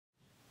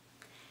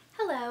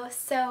Hello,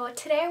 so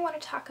today I want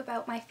to talk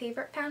about my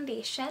favorite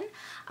foundation.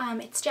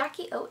 It's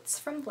Jackie Oates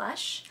from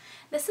Lush.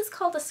 This is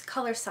called a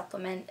color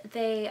supplement.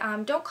 They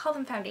don't call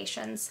them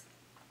foundations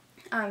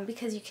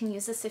because you can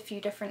use this a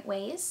few different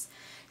ways.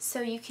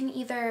 So you can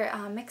either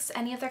mix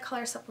any of their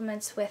color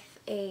supplements with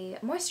a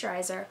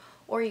moisturizer,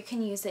 or you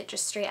can use it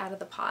just straight out of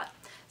the pot.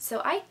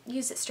 So I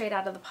use it straight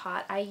out of the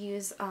pot. I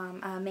use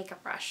a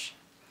makeup brush.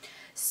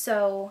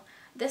 So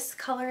this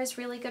color is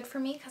really good for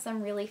me because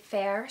I'm really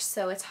fair,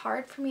 so it's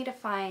hard for me to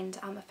find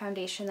a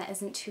foundation that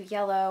isn't too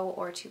yellow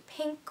or too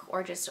pink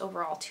or just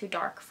overall too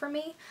dark for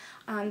me.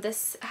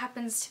 This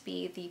happens to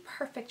be the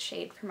perfect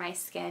shade for my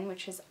skin,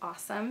 which is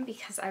awesome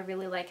because I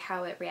really like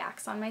how it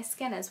reacts on my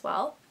skin as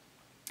well.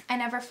 I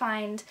never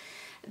find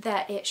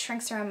that it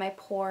shrinks around my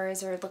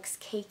pores or looks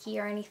cakey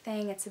or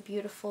anything. It's a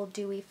beautiful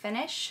dewy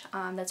finish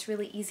that's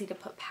really easy to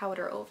put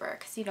powder over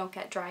because you don't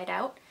get dried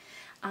out.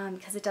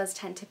 Because it does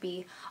tend to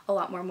be a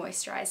lot more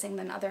moisturizing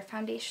than other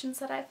foundations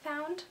that I've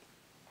found.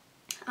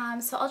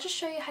 So I'll just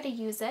show you how to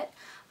use it.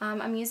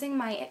 I'm using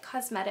my It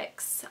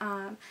Cosmetics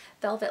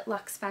Velvet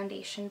Luxe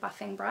Foundation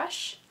Buffing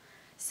Brush.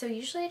 So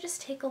usually I just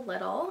take a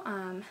little.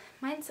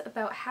 Mine's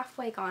about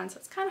halfway gone, so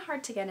it's kind of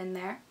hard to get in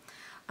there.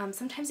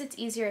 Sometimes it's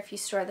easier if you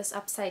store this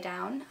upside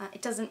down.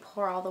 It doesn't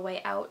pour all the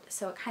way out,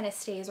 so it kind of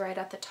stays right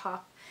at the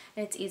top,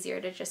 and it's easier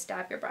to just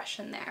dab your brush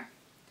in there.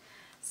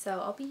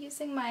 So I'll be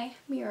using my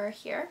mirror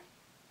here.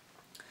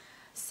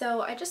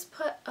 So I just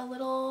put a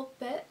little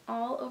bit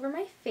all over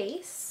my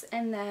face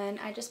and then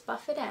I just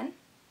buff it in.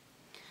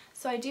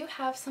 So I do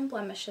have some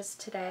blemishes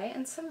today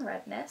and some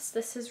redness.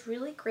 This is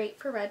really great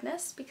for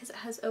redness because it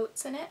has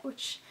oats in it,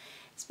 which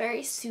is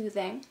very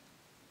soothing.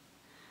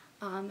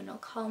 And it'll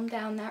calm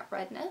down that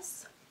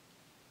redness.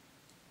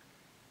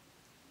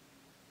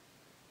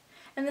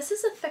 And this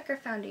is a thicker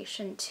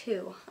foundation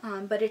too,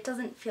 but it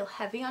doesn't feel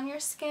heavy on your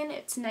skin.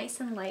 It's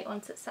nice and light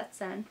once it sets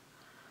in.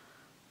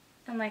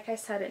 And like I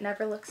said, it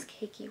never looks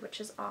cakey,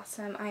 which is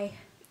awesome. I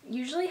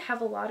usually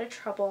have a lot of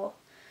trouble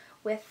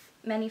with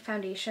many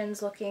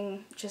foundations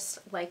looking just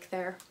like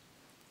their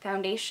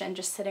foundation,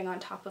 just sitting on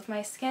top of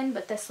my skin,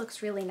 but this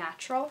looks really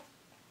natural.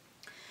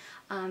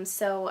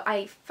 So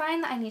I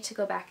find that I need to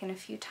go back in a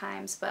few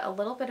times, but a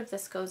little bit of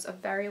this goes a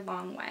very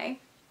long way.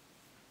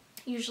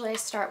 Usually I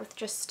start with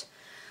just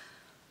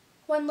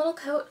one little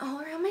coat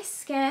all around my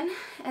skin,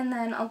 and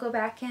then I'll go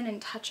back in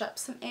and touch up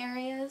some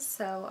areas.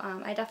 So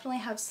I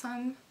definitely have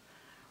some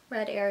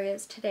red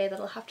areas today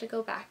that'll have to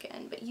go back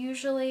in, but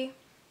usually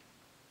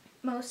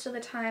most of the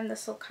time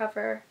this will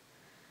cover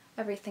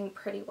everything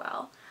pretty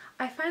well.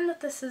 I find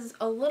that this is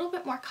a little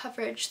bit more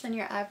coverage than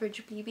your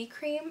average BB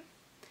cream,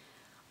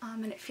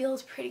 and it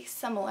feels pretty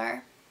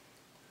similar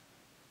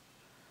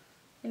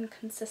in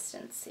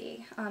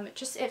consistency.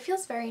 It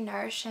feels very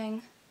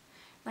nourishing.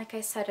 Like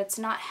I said, it's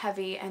not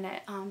heavy and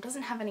it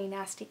doesn't have any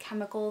nasty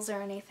chemicals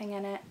or anything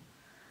in it,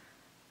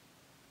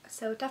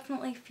 so it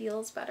definitely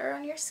feels better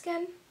on your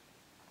skin.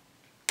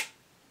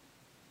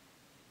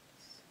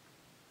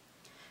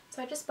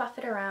 So I just buff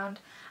it around.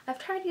 I've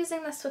tried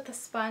using this with a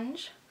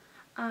sponge.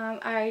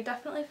 I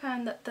definitely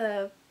found that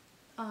the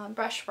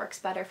brush works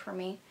better for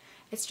me.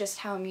 It's just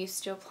how I'm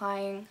used to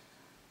applying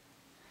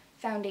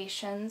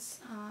foundations.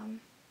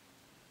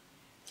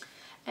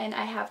 And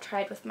I have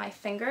tried with my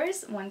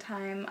fingers. One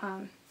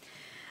time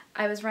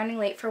I was running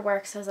late for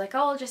work, so I was like,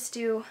 oh, I'll just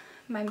do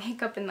my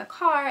makeup in the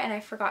car, and I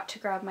forgot to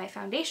grab my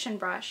foundation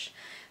brush.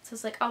 So I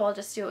was like, oh, I'll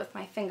just do it with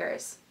my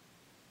fingers.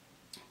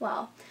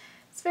 Well,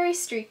 it's very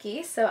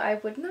streaky, so I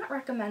would not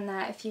recommend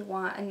that if you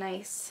want a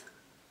nice,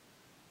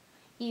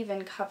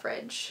 even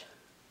coverage.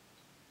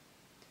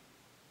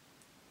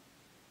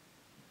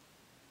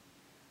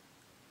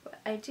 But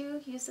I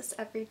do use this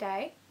every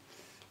day,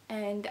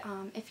 and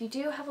if you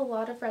do have a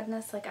lot of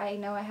redness, like I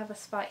know I have a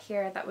spot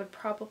here, that would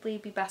probably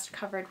be best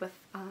covered with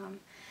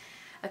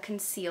a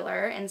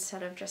concealer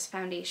instead of just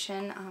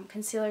foundation.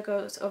 Concealer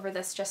goes over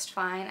this just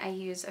fine. I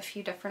use a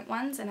few different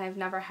ones and I've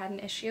never had an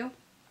issue.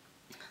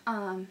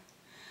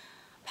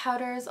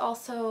 Powders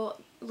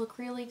also look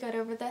really good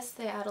over this.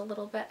 They add a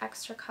little bit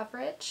extra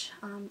coverage.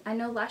 I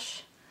know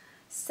Lush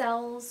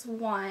sells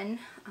one.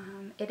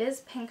 It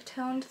is pink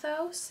toned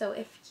though, so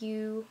if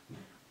you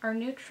are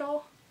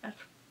neutral,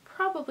 it's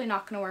probably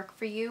not going to work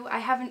for you. I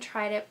haven't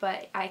tried it,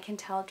 but I can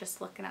tell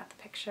just looking at the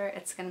picture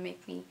it's going to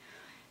make me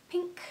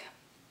pink.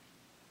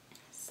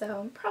 So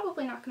I'm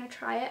probably not going to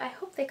try it. I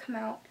hope they come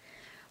out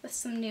with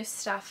some new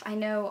stuff. I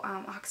know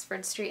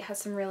Oxford Street has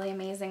some really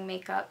amazing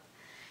makeup,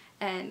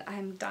 and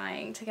I'm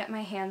dying to get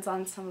my hands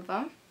on some of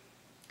them.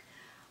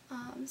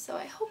 So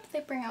I hope they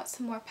bring out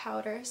some more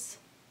powders.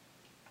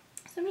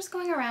 So I'm just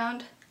going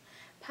around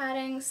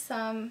patting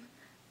some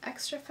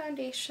extra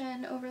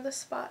foundation over the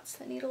spots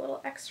that need a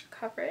little extra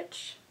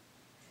coverage.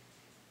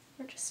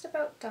 We're just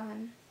about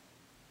done.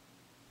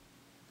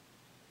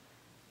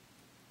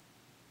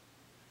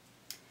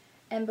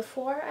 And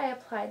before I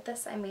applied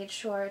this, I made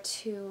sure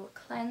to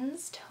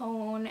cleanse,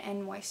 tone,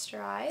 and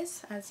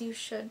moisturize, as you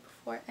should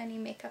before any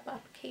makeup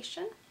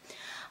application.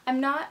 I'm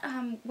not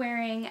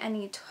wearing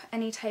any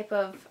type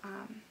of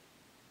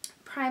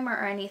primer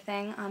or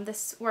anything.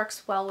 This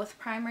works well with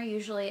primer.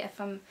 Usually if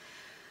I'm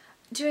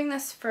doing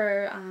this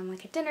for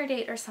like a dinner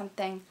date or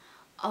something,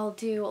 I'll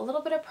do a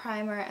little bit of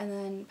primer and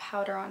then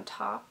powder on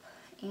top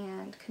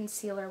and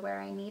concealer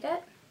where I need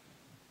it.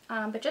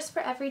 But just for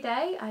every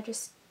day, I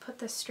just put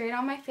this straight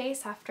on my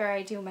face after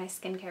I do my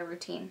skincare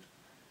routine.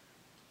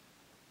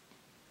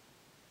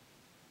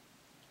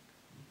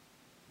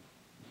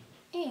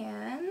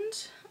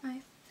 And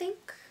I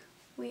think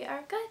we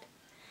are good.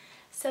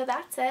 So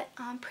that's it.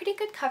 Pretty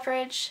good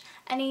coverage.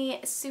 Any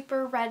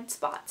super red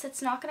spots,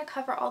 it's not going to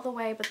cover all the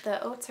way, but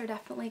the oats are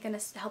definitely going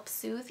to help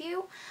soothe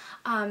you.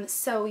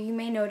 So you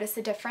may notice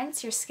a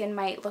difference. Your skin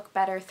might look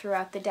better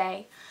throughout the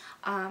day.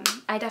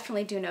 I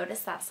definitely do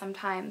notice that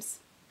sometimes.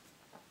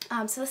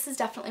 So this is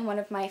definitely one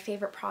of my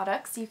favorite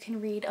products. You can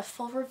read a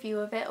full review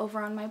of it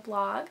over on my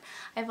blog.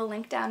 I have a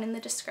link down in the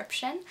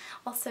description.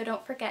 Also,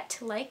 don't forget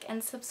to like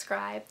and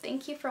subscribe.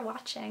 Thank you for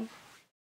watching.